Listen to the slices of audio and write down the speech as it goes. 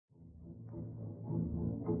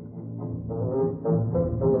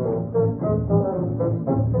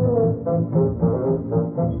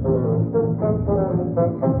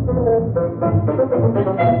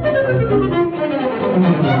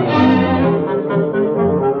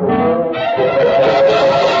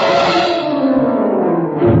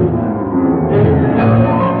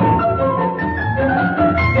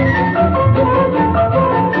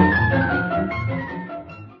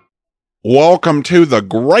Welcome to the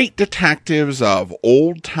Great Detectives of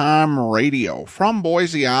Old Time Radio. From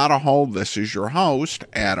Boise, Idaho, this is your host,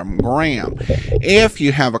 Adam Graham. If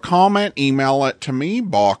you have a comment, email it to me,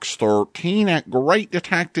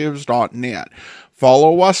 box13@greatdetectives.net.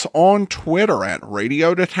 Follow us on Twitter at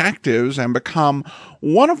Radio Detectives and become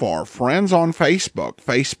one of our friends on Facebook,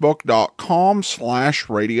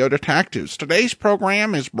 facebook.com/Radio Detectives. Today's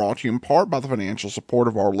program is brought to you in part by the financial support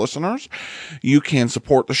of our listeners. You can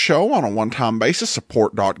support the show on a one-time basis,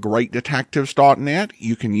 support.greatdetectives.net.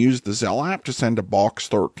 You can use the Zelle app to send to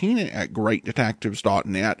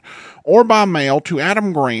box13@greatdetectives.net or by mail to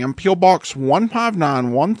Adam Graham, P.O. Box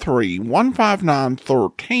 15913,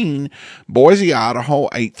 15913, Boise, Idaho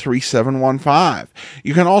 83715.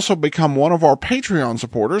 You can also become one of our Patreon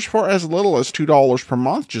supporters for as little as $2 per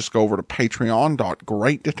month. Just go over to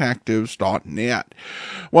patreon.greatdetectives.net.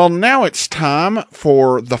 Well, now it's time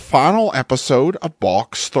for the final episode of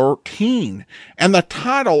Box 13, and the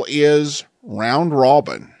title is Round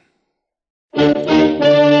Robin.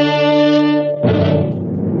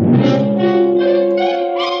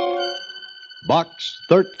 Box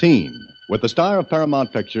 13, with the star of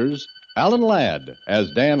Paramount Pictures, Alan Ladd as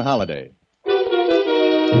Dan Holliday.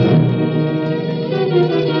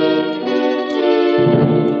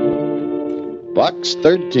 Box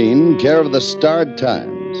 13, care of the Starred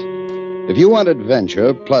Times. If you want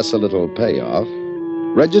adventure plus a little payoff,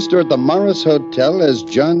 register at the Morris Hotel as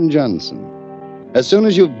John Johnson. As soon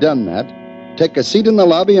as you've done that, take a seat in the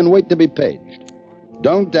lobby and wait to be paged.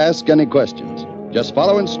 Don't ask any questions. Just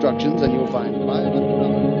follow instructions and you'll find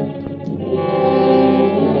 $500.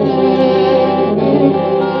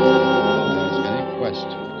 Don't ask any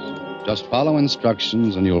questions. Just follow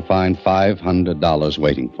instructions and you'll find $500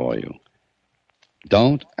 waiting for you.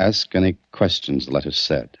 Don't ask any questions, the letter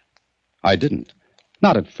said. I didn't.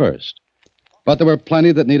 Not at first. But there were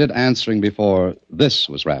plenty that needed answering before this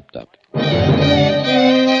was wrapped up.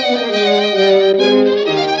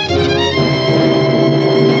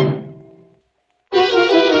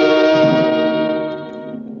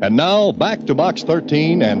 And now, back to Box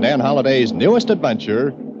 13 and Dan Holliday's newest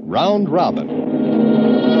adventure, Round Robin.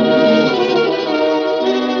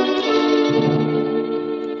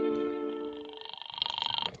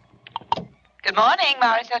 Good morning,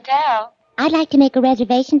 Morris Hotel. I'd like to make a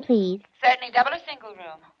reservation, please. Certainly, double or single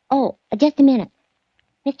room. Oh, just a minute.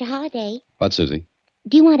 Mr. Holliday, What, Susie?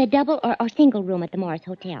 do you want a double or single room at the Morris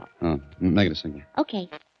Hotel? Oh, make it a single. Okay.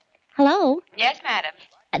 Hello? Yes, madam.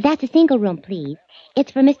 That's a single room, please.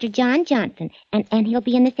 It's for Mr. John Johnson, and he'll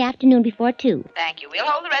be in this afternoon before 2. Thank you. We'll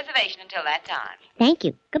hold the reservation until that time. Thank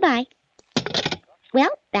you. Goodbye. Well,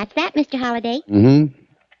 that's that, Mr. Holliday.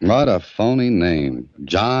 Mm-hmm. What a phony name.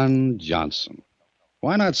 John Johnson.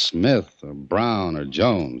 Why not Smith or Brown or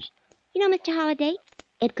Jones? You know, Mr. Holliday,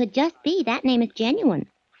 it could just be that name is genuine.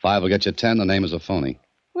 5 will get you 10. The name is a phony.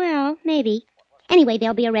 Well, maybe. Anyway,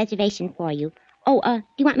 there'll be a reservation for you. Oh, do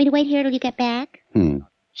you want me to wait here till you get back?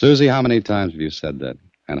 Susie, how many times have you said that?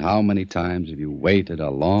 And how many times have you waited a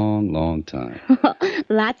long, long time?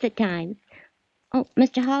 Lots of times. Oh,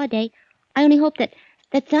 Mr. Holliday, I only hope that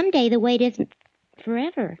someday the wait isn't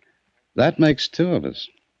forever. That makes 2 of us.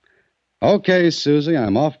 Okay, Susie,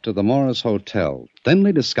 I'm off to the Morris Hotel,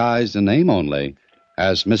 thinly disguised in name only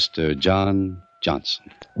as Mr. John Johnson.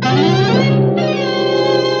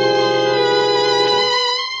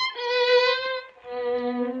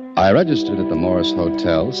 I registered at the Morris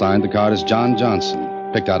Hotel, signed the card as John Johnson,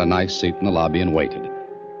 picked out a nice seat in the lobby and waited.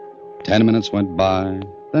 10 minutes went by,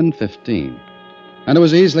 then 15. And it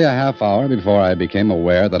was easily a half hour before I became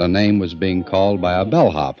aware that a name was being called by a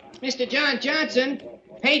bellhop. Mr. John Johnson.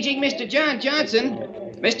 Paging Mr. John Johnson.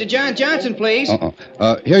 Mr. John Johnson, please.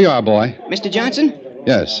 Here you are, boy. Mr. Johnson?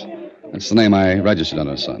 Yes, that's the name I registered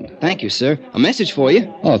under, son. Thank you, sir. A message for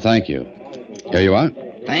you. Oh, thank you. Here you are.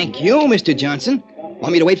 Thank you, Mr. Johnson.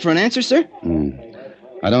 Want me to wait for an answer, sir?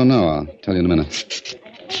 I don't know. I'll tell you in a minute.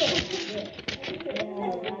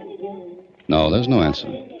 No, there's no answer.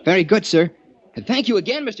 Very good, sir. And thank you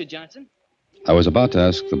again, Mr. Johnson. I was about to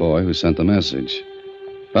ask the boy who sent the message,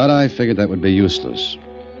 but I figured that would be useless.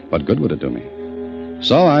 What good would it do me?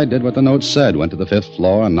 So I did what the note said, went to the 5th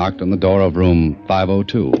floor and knocked on the door of room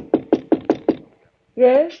 502.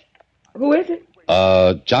 Yes? Who is it?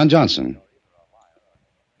 John Johnson.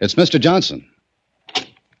 It's Mr. Johnson.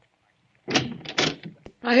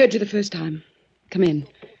 I heard you the first time. Come in.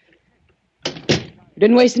 You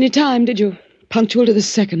didn't waste any time, did you? Punctual to the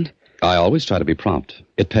second. I always try to be prompt.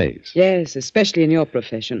 It pays. Yes, especially in your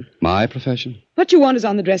profession. My profession? What you want is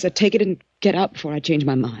on the dresser. Take it and get out before I change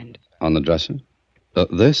my mind. On the dresser?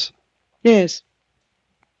 This? Yes.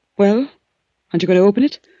 Well, aren't you going to open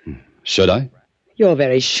it? Should I? You're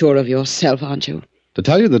very sure of yourself, aren't you? To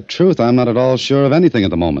tell you the truth, I'm not at all sure of anything at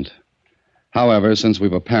the moment. However, since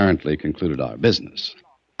we've apparently concluded our business,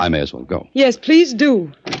 I may as well go. Yes, please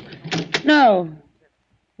do. No.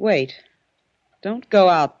 Wait. Don't go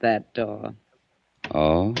out that door.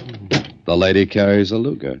 Oh, the lady carries a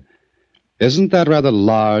Luger. Isn't that rather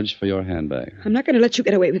large for your handbag? I'm not going to let you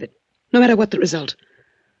get away with it, no matter what the result.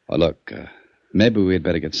 Well, look, maybe we'd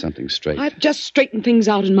better get something straight. I've just straightened things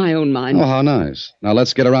out in my own mind. Oh, how nice. Now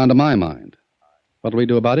let's get around to my mind. What'll we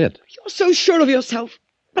do about it? You're so sure of yourself,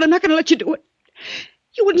 but I'm not going to let you do it.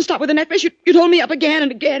 You wouldn't stop with the necklace. You'd hold me up again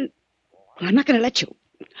and again. Well, I'm not going to let you.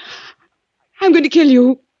 I'm going to kill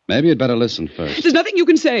you. Maybe you'd better listen first. There's nothing you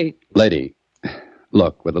can say. Lady,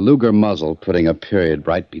 look, with the Luger muzzle putting a period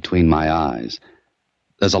right between my eyes,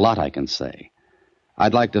 there's a lot I can say.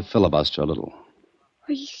 I'd like to filibuster a little.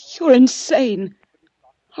 You're insane.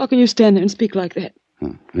 How can you stand there and speak like that?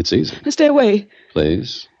 It's easy. Now stay away.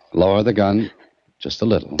 Please, lower the gun just a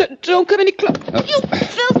little. Don't come any closer. You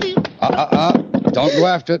filthy... Don't go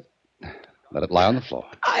after it. Let it lie on the floor.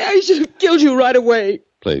 I should have killed you right away.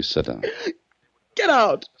 Please, sit down. Get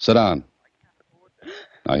out. Sit down.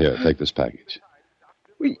 Now, here, take this package.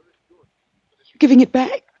 You giving it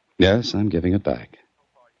back? Yes, I'm giving it back.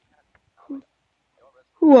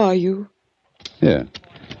 Who are you? Here,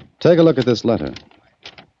 take a look at this letter.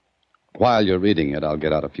 While you're reading it, I'll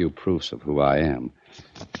get out a few proofs of who I am.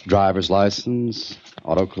 Driver's license,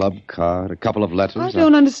 auto club card, a couple of letters. I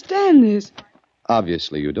don't understand this.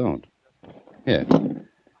 Obviously you don't. Here.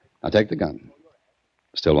 Now take the gun.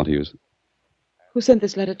 Still want to use it? Who sent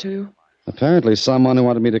this letter to you? Apparently someone who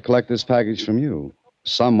wanted me to collect this package from you.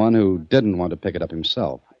 Someone who didn't want to pick it up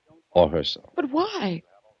himself. Or herself. But why?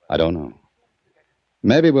 I don't know.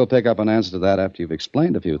 Maybe we'll pick up an answer to that after you've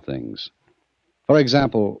explained a few things. For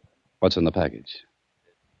example, what's in the package?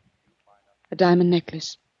 A diamond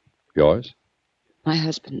necklace. Yours? My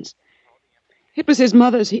husband's. It was his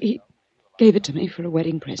mother's. He gave it to me for a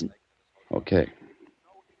wedding present. Okay.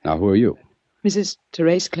 Now, who are you? Mrs.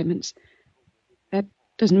 Therese Clements. That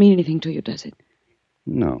doesn't mean anything to you, does it?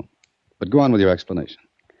 No. But go on with your explanation.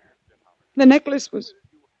 The necklace was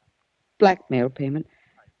blackmail payment.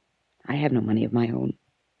 I have no money of my own.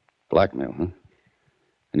 Blackmail, huh?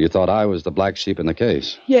 And you thought I was the black sheep in the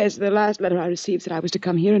case? Yes, the last letter I received said I was to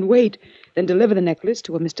come here and wait, then deliver the necklace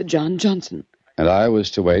to a Mr. John Johnson. And I was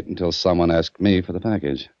to wait until someone asked me for the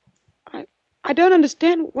package. I don't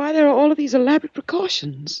understand why there are all of these elaborate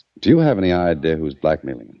precautions. Do you have any idea who's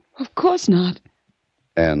blackmailing you? Of course not.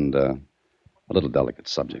 And, a little delicate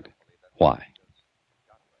subject. Why?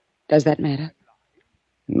 Does that matter?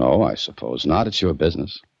 No, I suppose not. It's your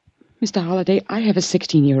business. Mr. Holliday, I have a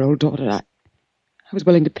 16-year-old daughter. I was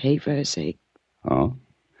willing to pay for her sake. Oh?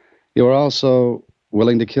 You were also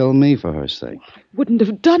willing to kill me for her sake? I wouldn't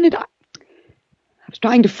have done it. I was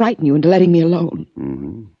trying to frighten you into letting me alone.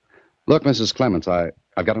 Mm-hmm. Look, Mrs. Clements, I've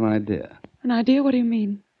got an idea. An idea? What do you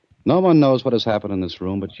mean? No one knows what has happened in this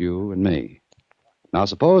room but you and me. Now,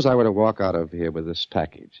 suppose I were to walk out of here with this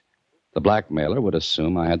package. The blackmailer would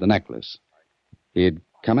assume I had the necklace. He'd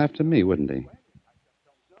come after me, wouldn't he?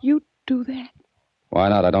 You'd do that? Why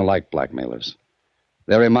not? I don't like blackmailers.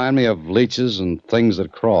 They remind me of leeches and things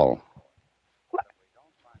that crawl.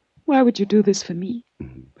 Why would you do this for me?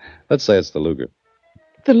 Let's say it's the Luger.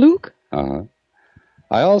 The Luke? Uh-huh.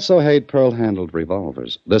 I also hate pearl-handled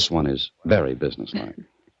revolvers. This one is very businesslike.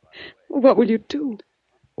 What will you do?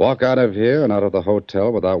 Walk out of here and out of the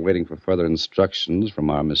hotel without waiting for further instructions from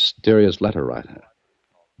our mysterious letter writer.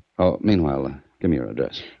 Oh, meanwhile, give me your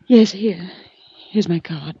address. Yes, here. Here's my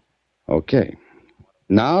card. Okay.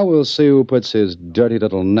 Now we'll see who puts his dirty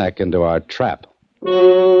little neck into our trap.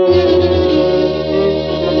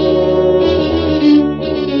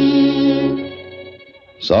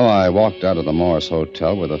 So I walked out of the Morris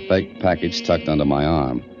Hotel with a fake package tucked under my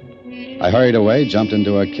arm. I hurried away, jumped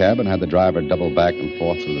into a cab, and had the driver double back and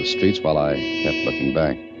forth through the streets while I kept looking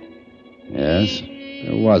back. Yes,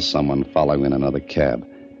 there was someone following in another cab.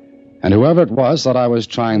 And whoever it was thought I was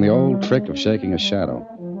trying the old trick of shaking a shadow.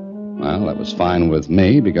 Well, that was fine with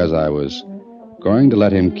me because I was going to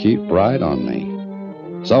let him keep right on me.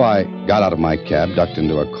 So I got out of my cab, ducked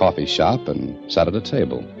into a coffee shop, and sat at a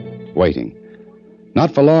table, waiting.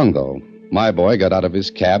 Not for long, though. My boy got out of his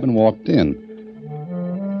cab and walked in.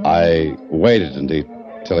 I waited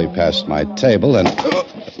until he passed my table and...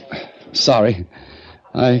 Sorry.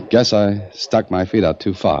 I guess I stuck my feet out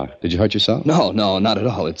too far. Did you hurt yourself? No, not at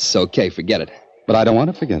all. It's okay. Forget it. But I don't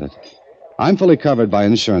want to forget it. I'm fully covered by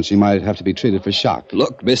insurance. You might have to be treated for shock.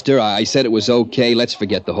 Look, mister, I said it was okay. Let's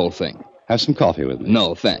forget the whole thing. Have some coffee with me.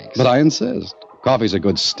 No, thanks. But I insist. Coffee's a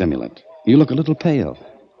good stimulant. You look a little pale.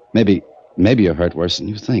 Maybe you're hurt worse than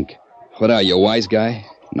you think. What are you, a wise guy?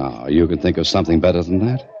 No, you can think of something better than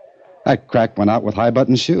that. That crack went out with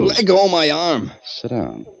high-button shoes. Let go of my arm. Sit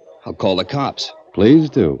down. I'll call the cops. Please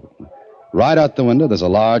do. Right out the window, there's a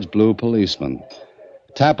large blue policeman.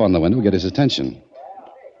 Tap on the window will get his attention.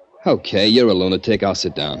 Okay, you're a lunatic. I'll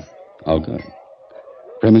sit down. Oh, good.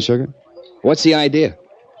 Cream and sugar? What's the idea?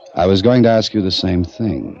 I was going to ask you the same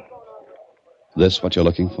thing. This what you're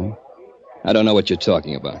looking for? I don't know what you're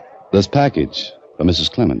talking about. This package for Mrs.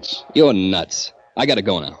 Clements. You're nuts. I gotta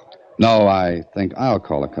go now. No, I think I'll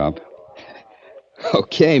call a cop.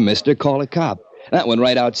 Okay, mister, call a cop. That one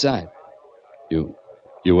right outside. You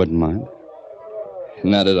wouldn't mind?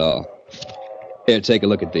 Not at all. Here, take a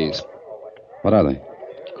look at these. What are they?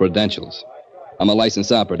 Credentials. I'm a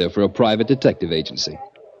licensed operative for a private detective agency.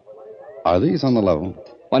 Are these on the level?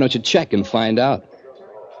 Why don't you check and find out?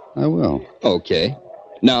 I will. Okay.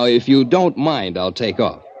 Now, if you don't mind, I'll take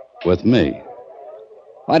off. With me?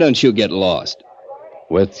 Why don't you get lost?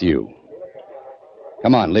 With you.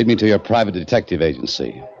 Come on, lead me to your private detective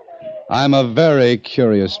agency. I'm a very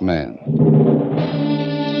curious man.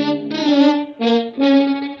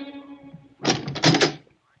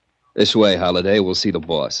 This way, Holiday. We'll see the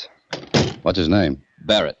boss. What's his name?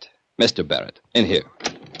 Barrett. Mr. Barrett. In here.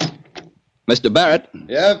 Mr. Barrett.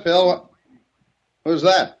 Yeah, Phil. Who's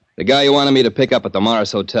that? The guy you wanted me to pick up at the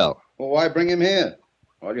Morris Hotel. Well, why bring him here?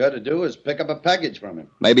 All you had to do is pick up a package from him.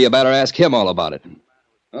 Maybe you better ask him all about it.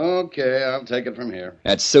 Okay, I'll take it from here.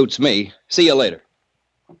 That suits me. See you later.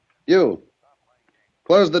 You.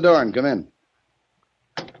 Close the door and come in.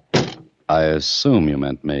 I assume you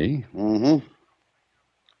meant me. Mm-hmm.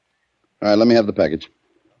 All right, let me have the package.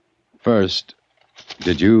 First,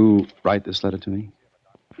 did you write this letter to me?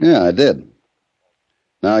 Yeah, I did.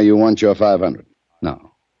 Now you want your 500.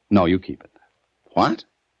 No, you keep it. What?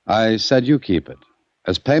 I said you keep it.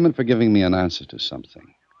 As payment for giving me an answer to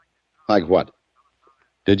something. Like what?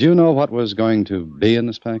 Did you know what was going to be in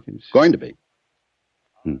this package? Going to be?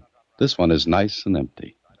 This one is nice and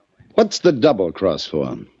empty. What's the double cross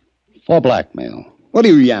for? For blackmail. What are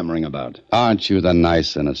you yammering about? Aren't you the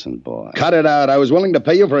nice, innocent boy? Cut it out. I was willing to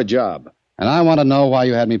pay you for a job. And I want to know why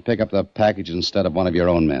you had me pick up the package instead of one of your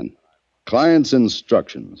own men. Client's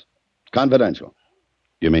instructions. Confidential.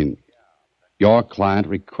 You mean your client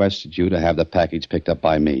requested you to have the package picked up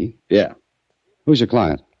by me? Yeah. Who's your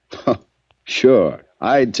client? Sure.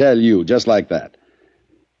 I'd tell you, just like that.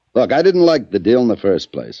 Look, I didn't like the deal in the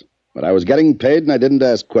first place, but I was getting paid and I didn't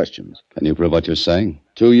ask questions. Can you prove what you're saying?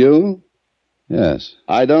 To you? Yes.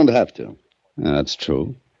 I don't have to. Yeah, that's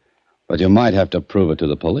true. But you might have to prove it to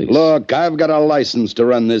the police. Look, I've got a license to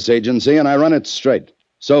run this agency, and I run it straight.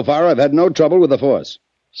 So far, I've had no trouble with the force.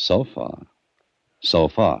 So far? So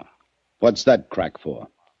far. What's that crack for?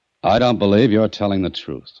 I don't believe you're telling the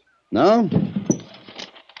truth. No?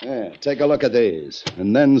 Yeah, take a look at these,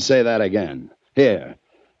 and then say that again. Here,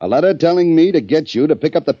 a letter telling me to get you to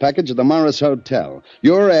pick up the package at the Morris Hotel.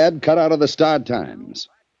 Your ad cut out of the Star-Times.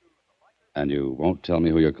 And you won't tell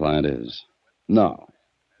me who your client is? No.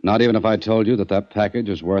 Not even if I told you that package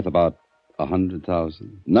is worth about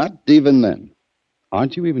 $100,000? Not even then.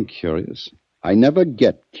 Aren't you even curious? I never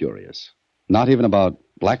get curious. Not even about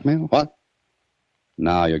blackmail? What?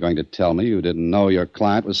 Now you're going to tell me you didn't know your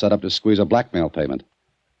client was set up to squeeze a blackmail payment.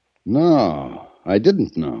 No, I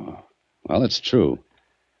didn't know. Well, it's true.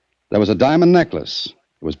 There was a diamond necklace.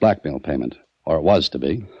 It was blackmail payment. Or it was to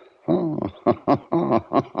be. Oh,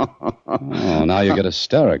 now you get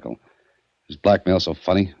hysterical. Is blackmail so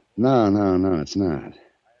funny? No, it's not.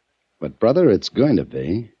 But, brother, it's going to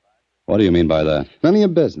be. What do you mean by that? None of your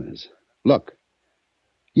business. Look,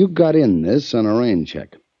 you got in this on a rain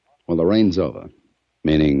check. Well, the rain's over.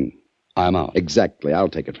 Meaning I'm out? Exactly. I'll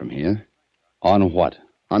take it from here. On what?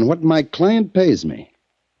 On what my client pays me.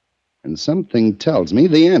 And something tells me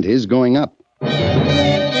the ante's going up.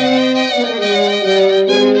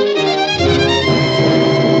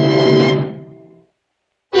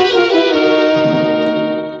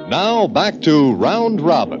 Now back to Round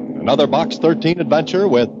Robin, another Box 13 adventure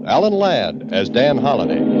with Alan Ladd as Dan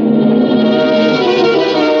Holliday.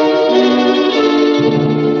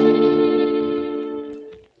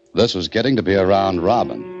 This was getting to be a round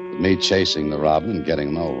robin, with me chasing the robin and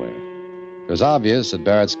getting nowhere. It was obvious that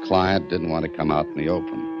Barrett's client didn't want to come out in the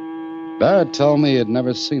open. Barrett told me he had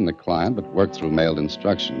never seen the client but worked through mailed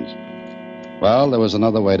instructions. Well, there was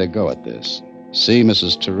another way to go at this. See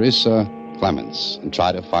Mrs. Teresa Clements and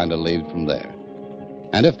try to find a lead from there.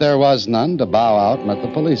 And if there was none, to bow out and let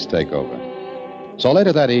the police take over. So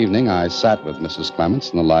later that evening, I sat with Mrs. Clements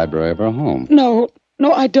in the library of her home. No,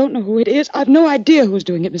 No, I don't know who it is. I've no idea who's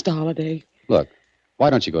doing it, Mr. Holliday. Look, why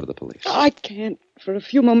don't you go to the police? I can't. For a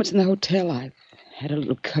few moments in the hotel, I've had a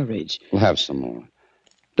little courage. We'll have some more.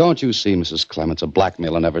 Don't you see, Mrs. Clements, a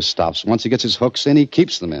blackmailer never stops. Once he gets his hooks in, he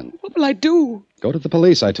keeps them in. What will I do? Go to the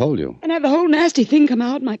police, I told you. And have the whole nasty thing come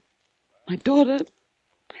out? My daughter,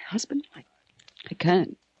 my husband? I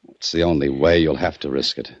can't. It's the only way. You'll have to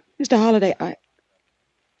risk it. Mr. Holliday,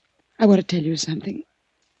 I want to tell you something.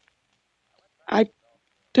 I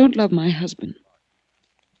don't love my husband,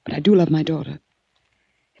 but I do love my daughter.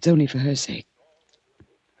 It's only for her sake.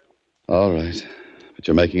 All right, but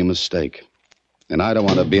you're making a mistake. And I don't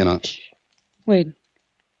want to be in a... Shh. Wait,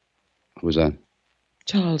 Who's that?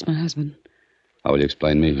 Charles, my husband. How will you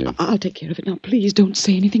explain me here? I'll take care of it. Now, please don't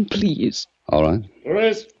say anything, please. All right.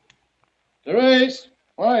 Therese,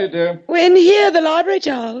 why are you, dear? We're in here, the library,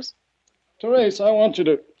 Charles. Therese, I want you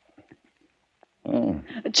to... Oh,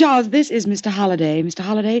 Charles, this is Mr. Holliday. Mr.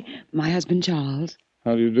 Holliday, my husband, Charles.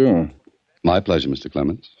 how do you do? My pleasure, Mr.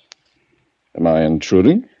 Clements. Am I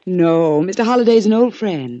intruding? No, Mr. Holliday's an old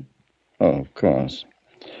friend. Oh, of course.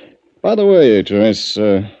 By the way, Therese,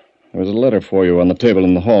 there was a letter for you on the table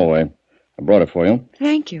in the hallway. I brought it for you.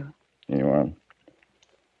 Thank you. Here you are.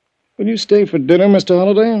 Will you stay for dinner, Mr.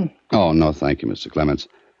 Holliday? Oh, no, thank you, Mr. Clements.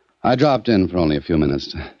 I dropped in for only a few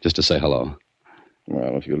minutes, just to say hello.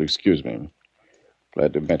 Well, if you'll excuse me.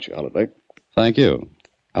 Glad to meet you, Holliday. Thank you.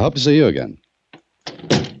 I hope to see you again.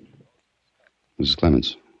 Mrs.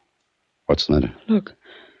 Clements, what's the matter? Look,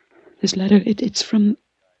 this letter, it's from...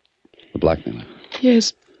 The blackmailer.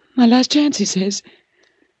 Yes, my last chance, he says.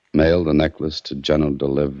 Mail the necklace to general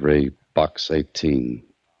delivery, box 18.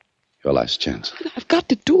 Your last chance. I've got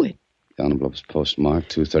to do it. The envelope's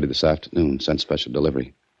postmarked 2:30 this afternoon. Sent special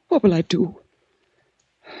delivery. What will I do?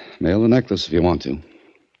 Mail the necklace if you want to.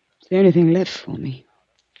 Is there anything left for me?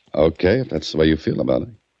 Okay, if that's the way you feel about it.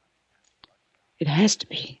 It has to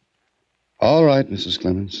be. All right, Mrs.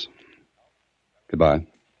 Clements. Goodbye.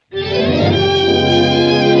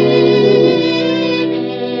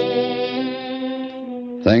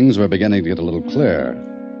 Things were beginning to get a little clearer,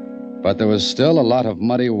 but there was still a lot of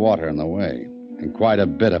muddy water in the way, and quite a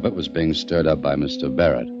bit of it was being stirred up by Mr.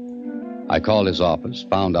 Barrett. I called his office,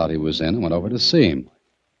 found out he was in, and went over to see him.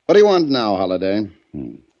 What do you want now, Holliday?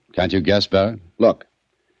 Can't you guess, Barrett? Look,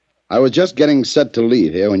 I was just getting set to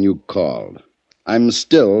leave here when you called. I'm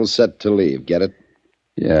still set to leave, get it?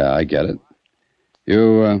 Yeah, I get it.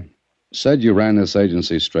 You said you ran this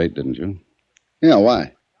agency straight, didn't you? Yeah,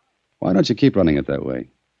 why? Why don't you keep running it that way?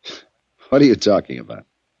 What are you talking about?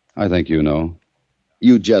 I think you know.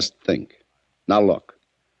 You just think. Now, look.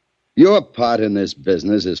 Your part in this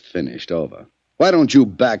business is finished, over. Why don't you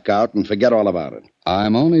back out and forget all about it?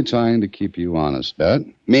 I'm only trying to keep you honest, Barrett.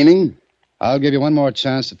 Meaning? I'll give you one more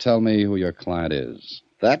chance to tell me who your client is.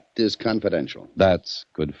 That is confidential. That's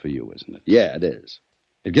good for you, isn't it? Yeah, it is.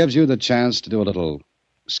 It gives you the chance to do a little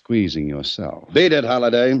squeezing yourself. Beat it,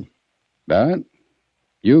 Holliday. Barrett,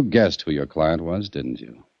 you guessed who your client was, didn't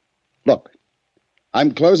you? Look,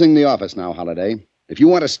 I'm closing the office now, Holliday. If you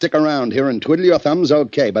want to stick around here and twiddle your thumbs,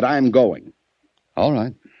 okay, but I'm going. All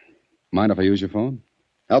right. Mind if I use your phone?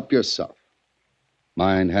 Help yourself.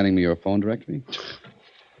 Mind handing me your phone directory?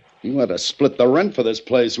 You want to split the rent for this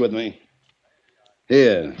place with me.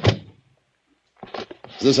 Here.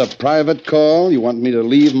 Is this a private call? You want me to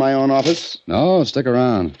leave my own office? No, stick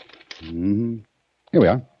around. Mm-hmm. Here we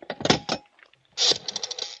are.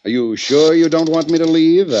 Are you sure you don't want me to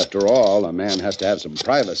leave? After all, a man has to have some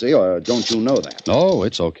privacy, or don't you know that? No,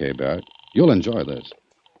 it's okay, Barrett. You'll enjoy this.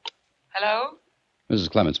 Hello? Mrs.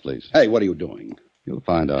 Clements, please. Hey, what are you doing? You'll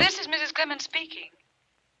find out. This is Mrs. Clemens speaking.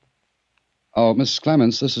 Oh, Mrs.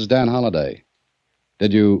 Clements, this is Dan Holliday.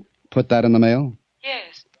 Did you put that in the mail?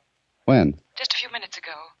 Yes, When? just a few minutes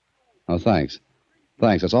ago. Oh, thanks.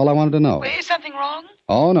 Thanks, that's all I wanted to know. Is something wrong?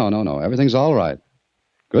 Oh, no. Everything's all right.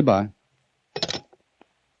 Goodbye.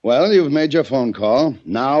 Well, you've made your phone call.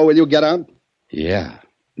 Now will you get out? Yeah,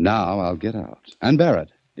 now I'll get out. And Barrett,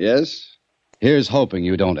 Yes? here's hoping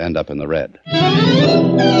you don't end up in the red.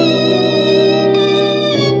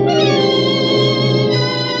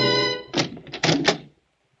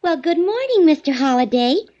 Well, good morning, Mr.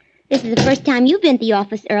 Holliday. This is the first time you've been to the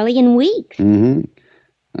office early in weeks. Mm-hmm.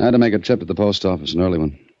 I had to make a trip to the post office, an early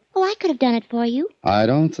one. Oh, I could have done it for you. I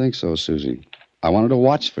don't think so, Susie. I wanted to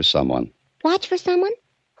watch for someone. Watch for someone?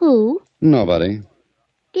 Who? Nobody.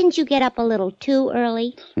 Didn't you get up a little too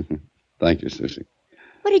early? Thank you, Susie.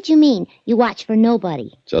 What did you mean? You watch for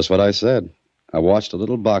nobody. Just what I said. I watched a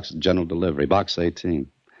little box at general delivery, box 18.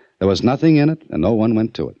 There was nothing in it, and no one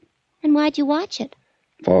went to it. And why'd you watch it?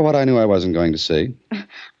 For what I knew I wasn't going to see.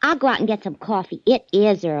 I'll go out and get some coffee. It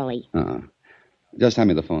is early. Just hand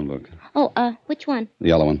me the phone book. Oh, which one? The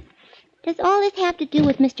yellow one. Does all this have to do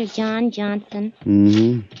with Mr. John Johnson?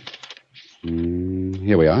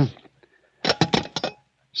 Here we are.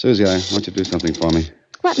 Susie, I want you to do something for me.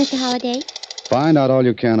 What, Mr. Holliday? Find out all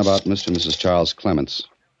you can about Mr. and Mrs. Charles Clements.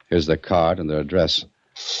 Here's their card and their address.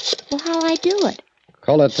 Well, how'll I do it?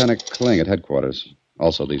 Call Lieutenant Kling at headquarters.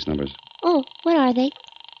 Also these numbers. Oh, what are they?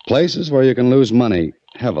 Places where you can lose money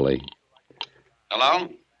heavily. Hello?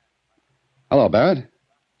 Hello, Barrett.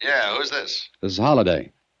 Yeah, who's this? This is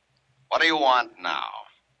Holliday. What do you want now?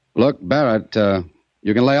 Look, Barrett,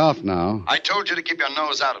 you can lay off now. I told you to keep your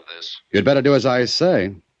nose out of this. You'd better do as I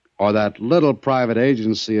say, or that little private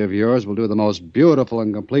agency of yours will do the most beautiful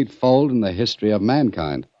and complete fold in the history of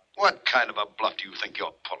mankind. What kind of a bluff do you think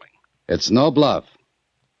you're pulling? It's no bluff.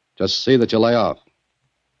 Just see that you lay off.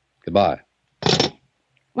 Goodbye.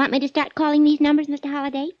 Want me to start calling these numbers, Mr.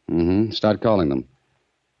 Holliday? Start calling them.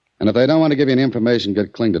 And if they don't want to give you any information,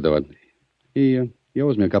 get Kling to do it. He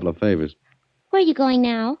owes me a couple of favors. Where are you going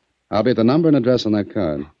now? I'll be at the number and address on that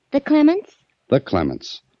card. The Clements? The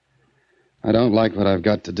Clements. I don't like what I've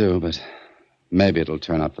got to do, but maybe it'll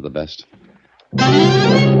turn out for the best.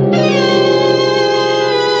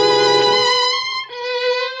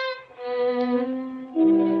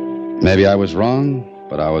 Maybe I was wrong,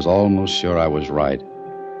 but I was almost sure I was right.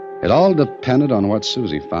 It all depended on what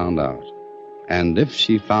Susie found out. And if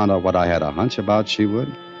she found out what I had a hunch about she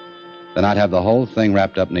would, then I'd have the whole thing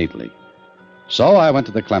wrapped up neatly. So I went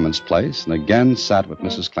to the Clements place and again sat with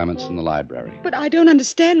Mrs. Clements in the library. But I don't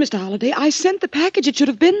understand, Mr. Holliday. I sent the package. It should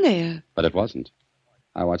have been there. But it wasn't.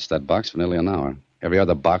 I watched that box for nearly an hour. Every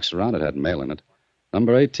other box around it had mail in it.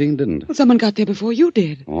 Number 18 didn't. Well, someone got there before you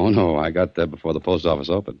did. Oh, no, I got there before the post office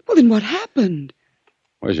opened. Well, then what happened?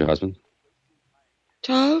 Where's your husband?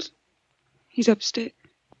 Charles? He's upstairs.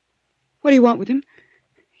 What do you want with him?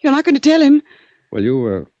 You're not going to tell him. Will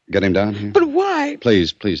you get him down here? But why?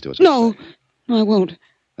 Please do it. No, I won't.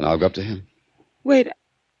 Then I'll go up to him. Wait.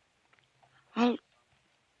 I'll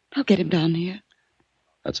get him down here.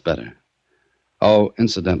 That's better. Oh,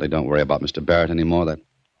 incidentally, don't worry about Mr. Barrett anymore.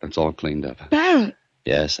 That's all cleaned up. Barrett?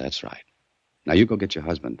 Yes, that's right. Now, you go get your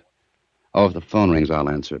husband. Oh, if the phone rings, I'll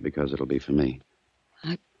answer it because it'll be for me.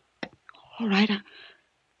 All right.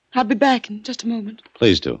 I'll be back in just a moment.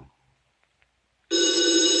 Please do.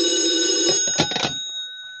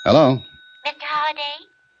 Hello? Mr. Holliday?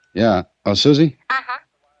 Yeah. Oh, Susie? Uh-huh.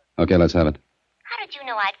 Okay, let's have it. How did you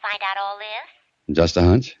know I'd find out all this? Just a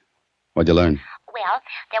hunch? What'd you learn? Well,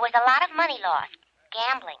 there was a lot of money lost.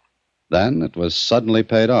 Gambling. Then it was suddenly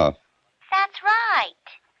paid off. That's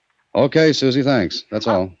right. Okay, Susie, thanks. That's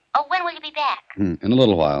all. Oh, when will you be back? In a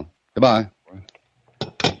little while. Goodbye.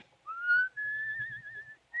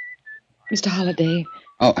 Mr. Holliday.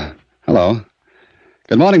 Oh, hello.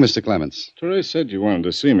 Good morning, Mr. Clements. Therese said you wanted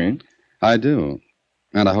to see me. I do.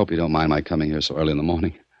 And I hope you don't mind my coming here so early in the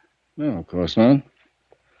morning. No, of course not.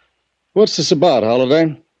 What's this about,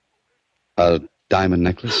 Holliday? A diamond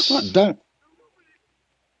necklace? What,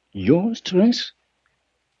 yours, Therese?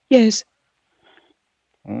 Yes.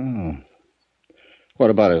 Oh. What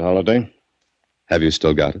about it, Holliday? Have you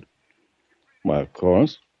still got it? Why, of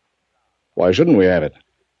course. Why shouldn't we have it?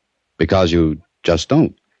 Because you just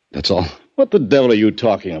don't. That's all. What the devil are you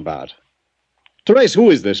talking about? Therese, who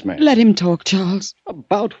is this man? Let him talk, Charles.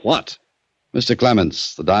 About what? Mr.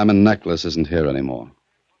 Clements, the diamond necklace isn't here anymore.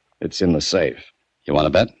 It's in the safe. You want to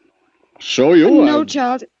bet? Show you? No,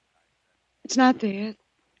 Charles. It's not there.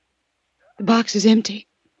 The box is empty.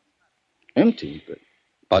 Empty?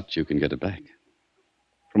 But you can get it back.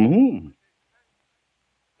 From whom?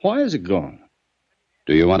 Why is it gone?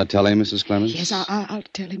 Do you want to tell him, Mrs. Clements? Yes, I'll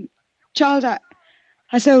tell him. Charles,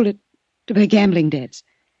 I sold it to pay gambling debts.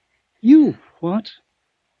 You what?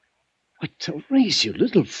 Why, Therese, you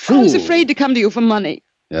little fool. I was afraid to come to you for money.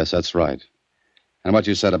 Yes, that's right. And what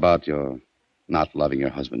you said about your not loving your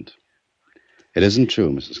husband. It isn't true,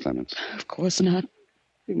 Mrs. Clements. Of course not.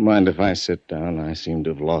 You mind if I sit down? I seem to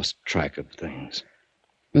have lost track of things.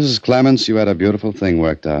 Mrs. Clements, you had a beautiful thing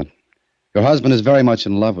worked out. Your husband is very much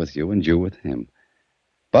in love with you, and you with him.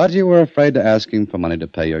 But you were afraid to ask him for money to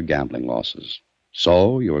pay your gambling losses.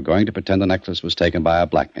 So you were going to pretend the necklace was taken by a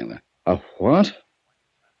blackmailer. A what?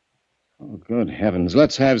 Oh, good heavens,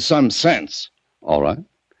 let's have some sense. All right.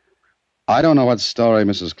 I don't know what story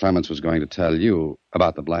Mrs. Clements was going to tell you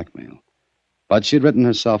about the blackmail. But she'd written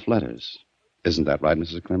herself letters. Isn't that right,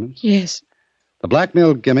 Mrs. Clements? Yes. The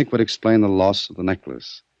blackmail gimmick would explain the loss of the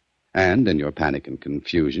necklace. And in your panic and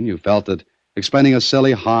confusion, you felt that explaining a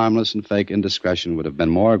silly, harmless, and fake indiscretion would have been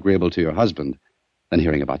more agreeable to your husband than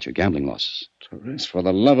hearing about your gambling losses. Therese, for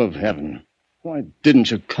the love of heaven, why didn't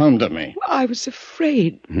you come to me? I was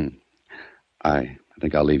afraid. I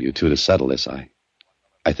think I'll leave you two to settle this.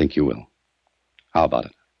 I think you will. How about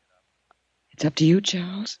it? It's up to you,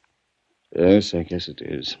 Charles. Yes, I guess it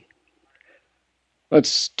is.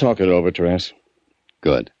 Let's talk it over, Therese.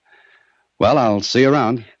 Good. Well, I'll see you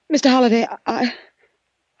around. Mr. Holliday,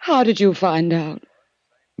 how did you find out?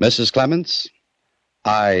 Mrs. Clements,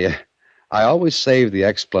 I always save the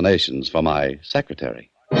explanations for my secretary.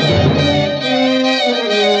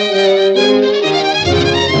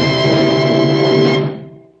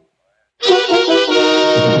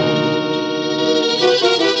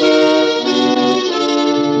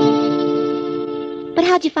 But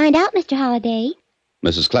how'd you find out, Mr. Holliday?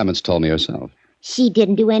 Mrs. Clements told me herself. She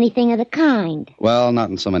didn't do anything of the kind. Well, not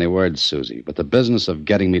in so many words, Susie, but the business of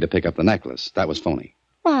getting me to pick up the necklace, that was phony.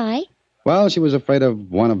 Why? Well, she was afraid of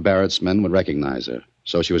one of Barrett's men would recognize her.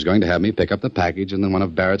 So she was going to have me pick up the package and then one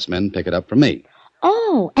of Barrett's men pick it up for me.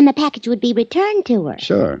 Oh, and the package would be returned to her.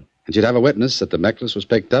 Sure. And she'd have a witness that the necklace was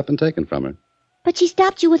picked up and taken from her. But she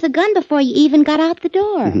stopped you with a gun before you even got out the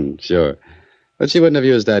door. Sure. But she wouldn't have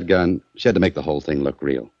used that gun. She had to make the whole thing look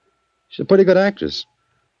real. She's a pretty good actress.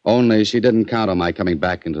 Only she didn't count on my coming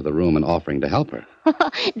back into the room and offering to help her.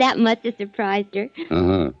 That must have surprised her.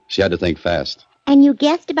 Uh-huh. She had to think fast. And you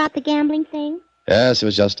guessed about the gambling thing? Yes, it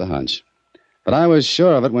was just a hunch. But I was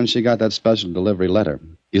sure of it when she got that special delivery letter.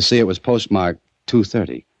 You see, it was postmarked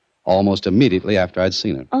 2:30, almost immediately after I'd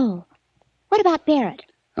seen her. Oh. What about Barrett?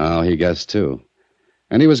 Oh, he guessed, too.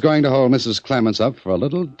 And he was going to hold Mrs. Clements up for a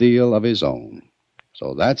little deal of his own.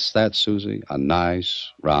 So that's that, Susie. A nice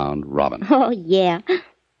round robin. Oh, yeah.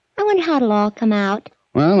 I wonder how it'll all come out.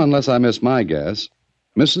 Well, unless I miss my guess,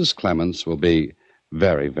 Mrs. Clements will be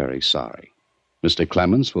very, very sorry. Mr.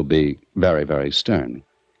 Clements will be very, very stern.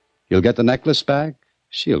 He'll get the necklace back.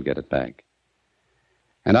 She'll get it back.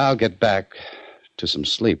 And I'll get back to some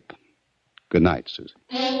sleep. Good night, Susie.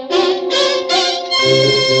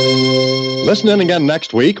 Listen in again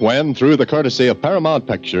next week when, through the courtesy of Paramount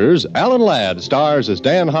Pictures, Alan Ladd stars as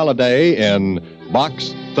Dan Holliday in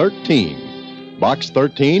Box 13. Box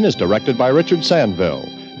 13 is directed by Richard Sandville,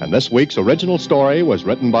 and this week's original story was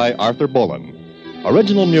written by Arthur Bullen.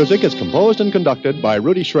 Original music is composed and conducted by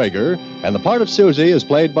Rudy Schrager, and the part of Susie is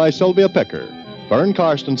played by Sylvia Picker. Vern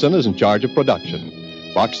Karstensen is in charge of production.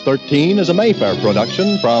 Box 13 is a Mayfair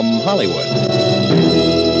production from Hollywood.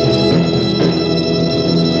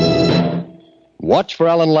 Watch for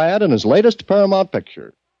Alan Ladd in his latest Paramount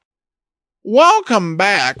picture. Welcome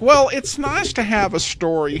back. Well, it's nice to have a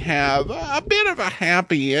story have a bit of a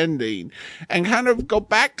happy ending and kind of go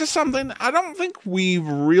back to something I don't think we've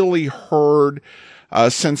really heard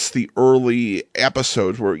since the early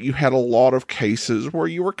episodes, where you had a lot of cases where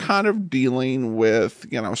you were kind of dealing with,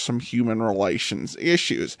 some human relations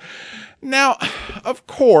issues. Now, of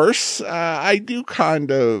course, I do kind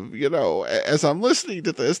of, as I'm listening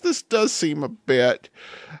to this does seem a bit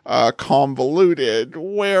convoluted,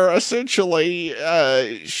 where essentially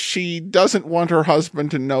she doesn't want her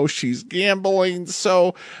husband to know she's gambling,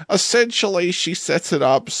 so essentially she sets it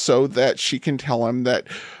up so that she can tell him that,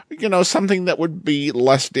 something that would be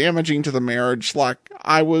less damaging to the marriage, like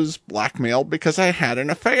I was blackmailed because I had an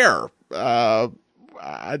affair. I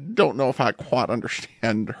don't know if I quite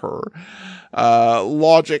understand her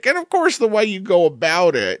logic. And of course, the way you go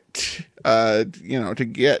about it, to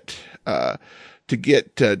get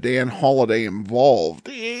Dan Holliday involved,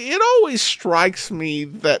 it always strikes me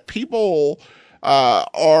that people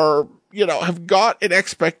have got an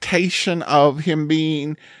expectation of him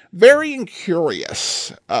being very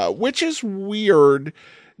incurious, which is weird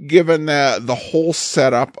given the whole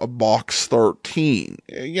setup of Box 13,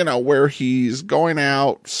 where he's going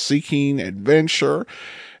out seeking adventure,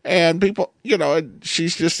 and people,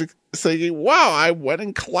 she's just thinking, wow, I went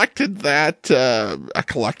and collected that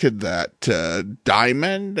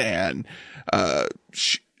diamond, and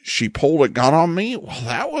she pulled a gun on me. Well,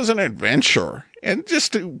 that was an adventure. And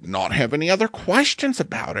just to not have any other questions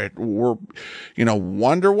about it, or,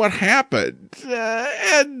 wonder what happened.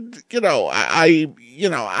 I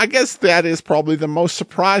guess that is probably the most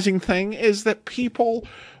surprising thing, is that people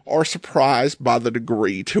are surprised by the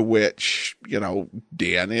degree to which,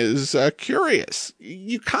 Dan is curious.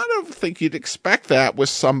 You kind of think you'd expect that with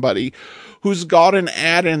somebody who's got an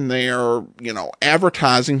ad in there,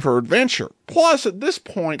 advertising for adventure. Plus, at this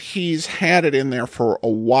point, he's had it in there for a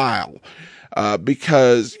while.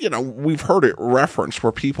 Because, we've heard it referenced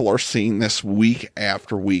where people are seeing this week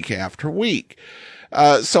after week after week.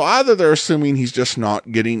 So either they're assuming he's just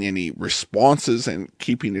not getting any responses and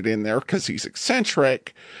keeping it in there because he's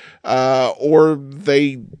eccentric, or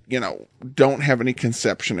they, don't have any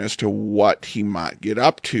conception as to what he might get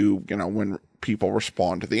up to, when people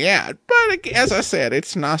respond to the ad. But as I said,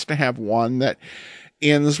 it's nice to have one that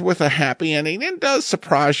ends with a happy ending and does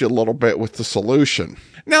surprise you a little bit with the solution.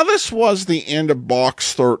 Now, this was the end of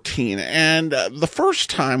Box 13, and the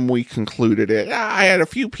first time we concluded it, I had a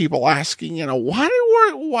few people asking,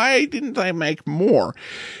 why didn't they make more?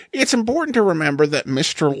 It's important to remember that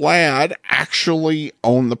Mr. Ladd actually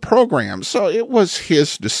owned the program, so it was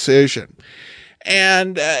his decision.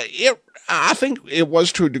 And I think it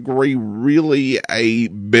was, to a degree, really a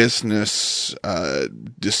business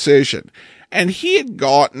decision. And he had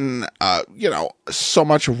gotten, so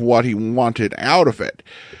much of what he wanted out of it,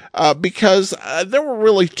 because there were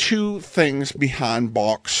really two things behind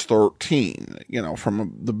Box 13,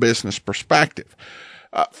 from the business perspective.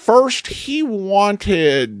 First, he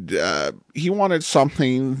wanted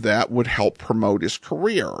something that would help promote his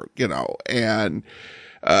career, and,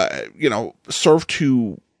 serve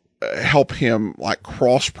to help him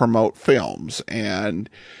cross promote films. And,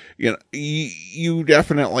 you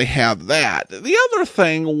definitely have that. The other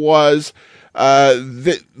thing was,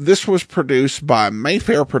 this was produced by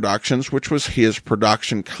Mayfair Productions, which was his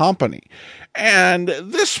production company. And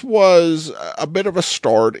this was a bit of a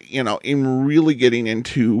start, in really getting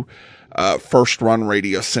into, first run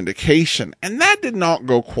radio syndication. And that did not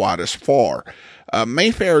go quite as far.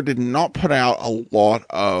 Mayfair did not put out a lot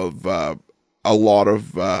of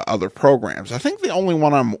other programs. I think the only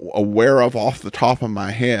one I'm aware of off the top of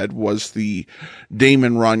my head was the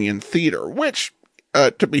Damon Runyon Theater, which,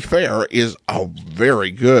 to be fair, is a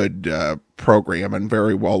very good program and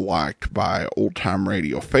very well liked by old-time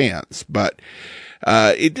radio fans. But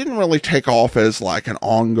it didn't really take off as an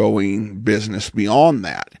ongoing business beyond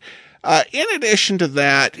that. In addition to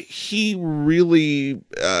that, he really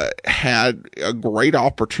had a great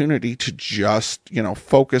opportunity to just,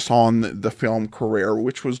 focus on the film career,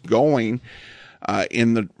 which was going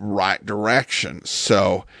in the right direction.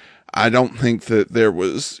 So I don't think that there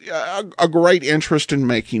was a great interest in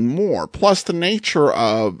making more. Plus, the nature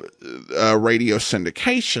of radio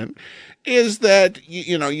syndication is that,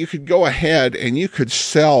 you could go ahead and you could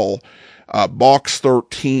sell Box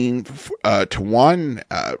 13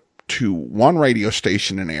 to one radio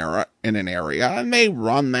station in an area, and they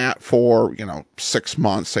run that for, 6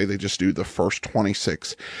 months. Say they just do the first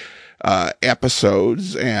 26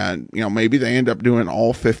 episodes, and, maybe they end up doing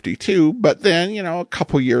all 52, but then, a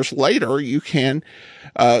couple years later, you can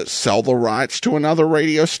sell the rights to another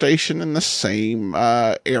radio station in the same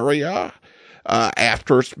area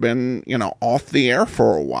after it's been, off the air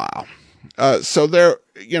for a while. So there,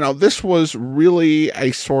 this was really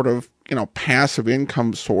a sort of, passive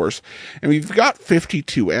income source. And you've got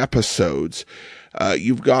 52 episodes.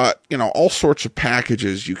 You've got, all sorts of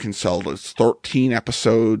packages you can sell. It's 13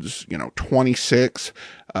 episodes, 26,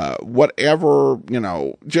 whatever,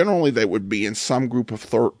 generally they would be in some group of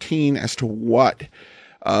 13 as to what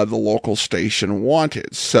the local station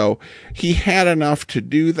wanted. So he had enough to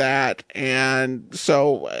do that. And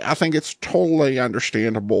so I think it's totally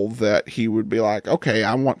understandable that he would be like, okay,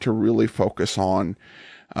 I want to really focus on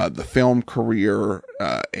the film career,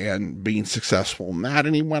 and being successful in that.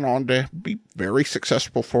 And he went on to be very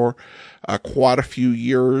successful for quite a few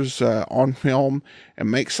years on film and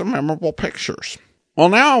make some memorable pictures. Well,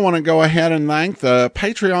 now I want to go ahead and thank the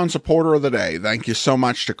Patreon supporter of the day. Thank you so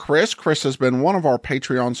much to Chris. Chris has been one of our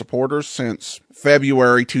Patreon supporters since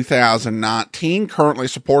February 2019, currently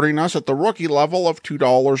supporting us at the rookie level of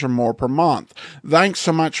 $2 or more per month. Thanks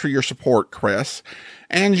so much for your support, Chris.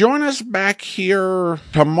 And join us back here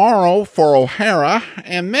tomorrow for O'Hara.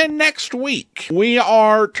 And then next week, we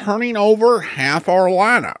are turning over half our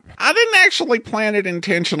lineup. I didn't actually plan it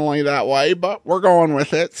intentionally that way, but we're going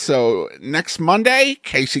with it. So next Monday,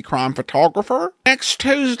 Casey Crime Photographer. Next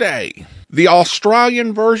Tuesday, the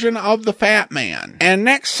Australian version of The Fat Man. And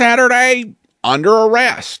next Saturday, Under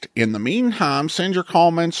Arrest. In the meantime, send your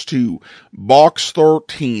comments to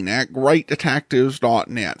box13 at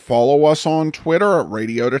greatdetectives.net. Follow us on Twitter at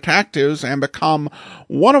Radio Detectives and become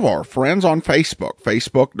one of our friends on Facebook,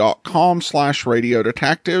 facebook.com/Radio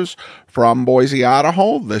Detectives. From Boise,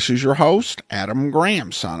 Idaho, this is your host, Adam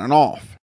Graham, signing off.